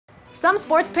Some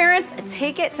sports parents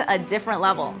take it to a different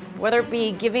level, whether it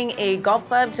be giving a golf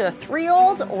club to a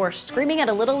 3-year-old or screaming at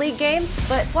a Little League game.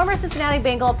 But former Cincinnati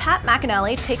Bengal Pat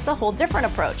McInally takes a whole different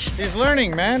approach. He's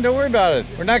learning, man. Don't worry about it.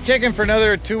 We're not kicking for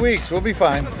another 2 weeks. We'll be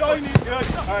fine. That's all you need. Good.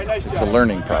 All right, nice job. It's a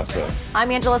learning process. I'm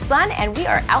Angela's son, and we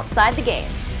are outside the game.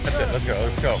 That's it. Let's go.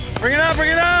 Let's go. Bring it up.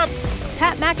 Bring it up.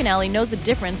 Pat McInally knows the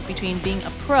difference between being a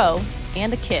pro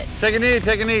and a kid. Take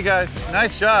a knee, guys.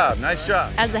 Nice job. Nice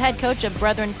job. As the head coach of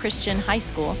Brethren Christian High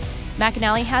School,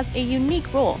 McInally has a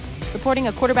unique role, supporting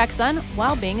a quarterback son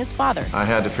while being his father. I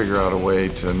had to figure out a way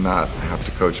to not have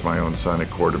to coach my own son at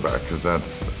quarterback because I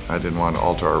didn't want to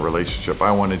alter our relationship.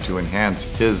 I wanted to enhance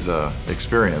his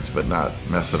experience but not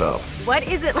mess it up. What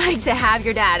is it like to have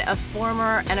your dad, a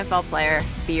former NFL player,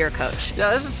 be your coach?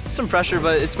 Yeah, there's just some pressure,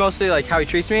 but it's mostly like how he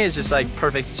treats me is just like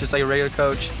perfect. It's just like a regular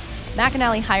coach.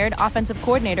 McInally hired offensive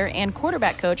coordinator and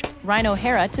quarterback coach Ryan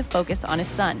O'Hara to focus on his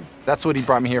son. That's what he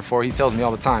brought me here for. He tells me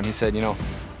all the time. He said, you know,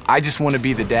 I just want to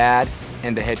be the dad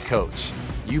and the head coach.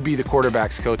 You be the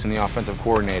quarterback's coach and the offensive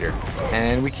coordinator.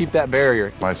 And we keep that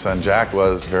barrier. My son Jack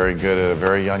was very good at a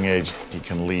very young age. He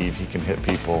can lead, he can hit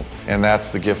people, and that's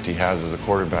the gift he has as a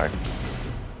quarterback.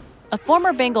 A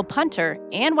former Bengal punter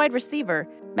and wide receiver,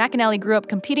 McInally grew up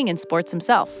competing in sports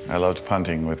himself. I loved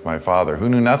punting with my father, who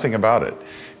knew nothing about it.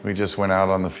 We just went out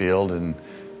on the field and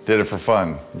did it for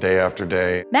fun, day after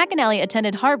day. McInally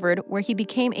attended Harvard, where he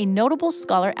became a notable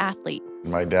scholar athlete.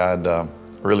 My dad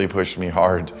really pushed me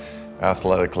hard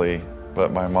athletically,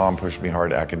 but my mom pushed me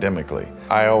hard academically.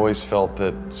 I always felt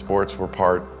that sports were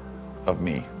part of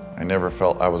me. I never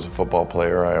felt I was a football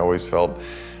player. I always felt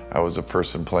I was a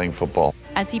person playing football.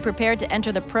 As he prepared to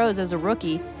enter the pros as a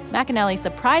rookie, McInally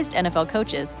surprised NFL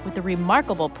coaches with a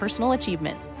remarkable personal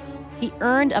achievement. He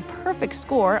earned a perfect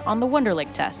score on the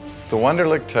Wonderlic test. The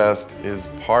Wonderlic test is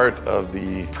part of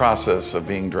the process of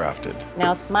being drafted.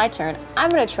 Now it's my turn.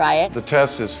 I'm going to try it. The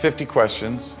test is 50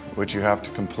 questions, which you have to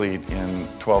complete in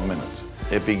 12 minutes.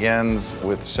 It begins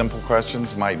with simple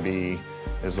questions, might be,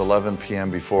 is 11 p.m.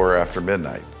 before or after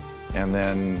midnight? And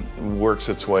then works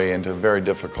its way into very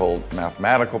difficult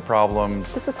mathematical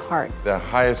problems. This is hard. The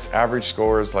highest average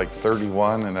score is like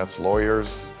 31, and that's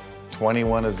lawyers.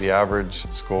 21 is the average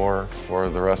score for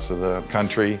the rest of the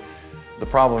country. The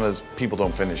problem is people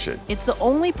don't finish it. It's the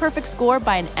only perfect score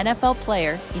by an NFL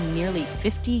player in nearly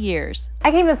 50 years.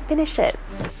 I can't even finish it.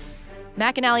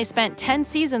 McInally spent 10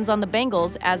 seasons on the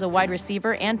Bengals as a wide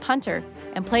receiver and punter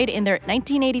and played in their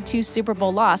 1982 Super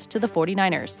Bowl loss to the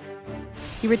 49ers.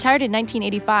 He retired in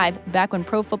 1985, back when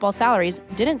pro football salaries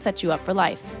didn't set you up for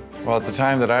life. Well, at the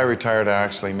time that I retired, I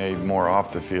actually made more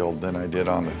off the field than I did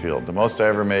on the field. The most I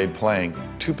ever made playing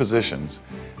two positions,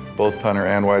 both punter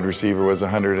and wide receiver, was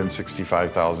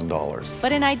 $165,000.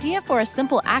 But an idea for a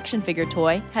simple action figure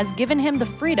toy has given him the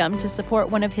freedom to support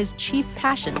one of his chief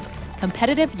passions,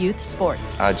 competitive youth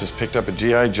sports. I just picked up a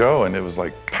G.I. Joe, and it was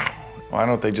like, why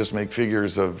don't they just make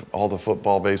figures of all the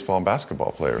football, baseball, and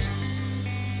basketball players?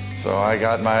 So I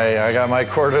got my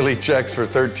quarterly checks for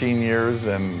 13 years,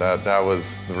 and that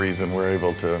was the reason we're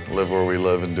able to live where we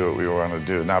live and do what we want to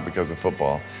do, not because of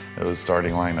football. It was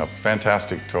starting lineup.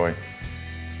 Fantastic toy.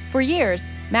 For years,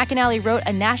 McInally wrote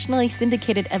a nationally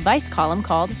syndicated advice column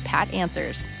called Pat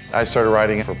Answers. I started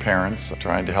writing for parents,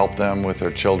 trying to help them with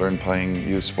their children playing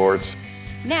youth sports.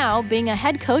 Now, being a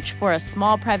head coach for a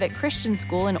small private Christian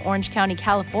school in Orange County,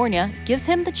 California, gives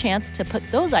him the chance to put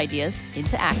those ideas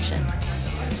into action.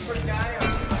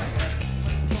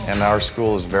 And our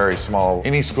school is very small.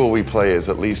 Any school we play is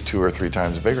at least 2 or 3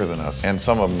 times bigger than us, and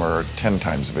some of them are 10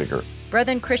 times bigger.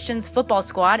 Brethren Christian's football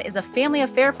squad is a family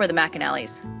affair for the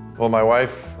McInallys. Well, my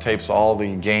wife tapes all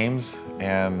the games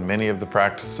and many of the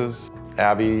practices.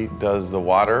 Abby does the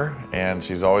water, and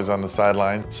she's always on the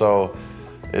sideline. So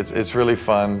it's really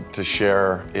fun to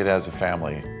share it as a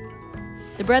family.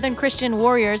 The Brethren Christian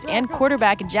Warriors and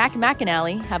quarterback Jack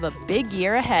McInally have a big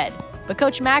year ahead. But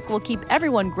Coach Mack will keep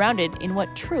everyone grounded in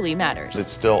what truly matters.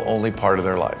 It's still only part of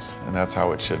their lives, and that's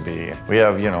how it should be. We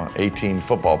have, 18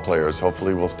 football players.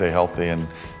 Hopefully we'll stay healthy and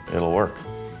it'll work.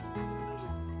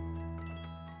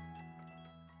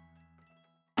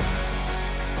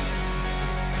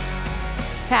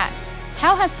 Pat,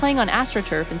 how has playing on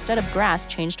AstroTurf instead of grass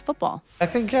changed football? I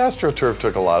think AstroTurf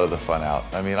took a lot of the fun out.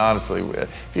 I mean, honestly, if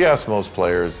you ask most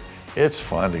players, it's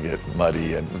fun to get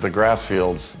muddy, and the grass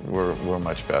fields were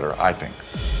much better, I think.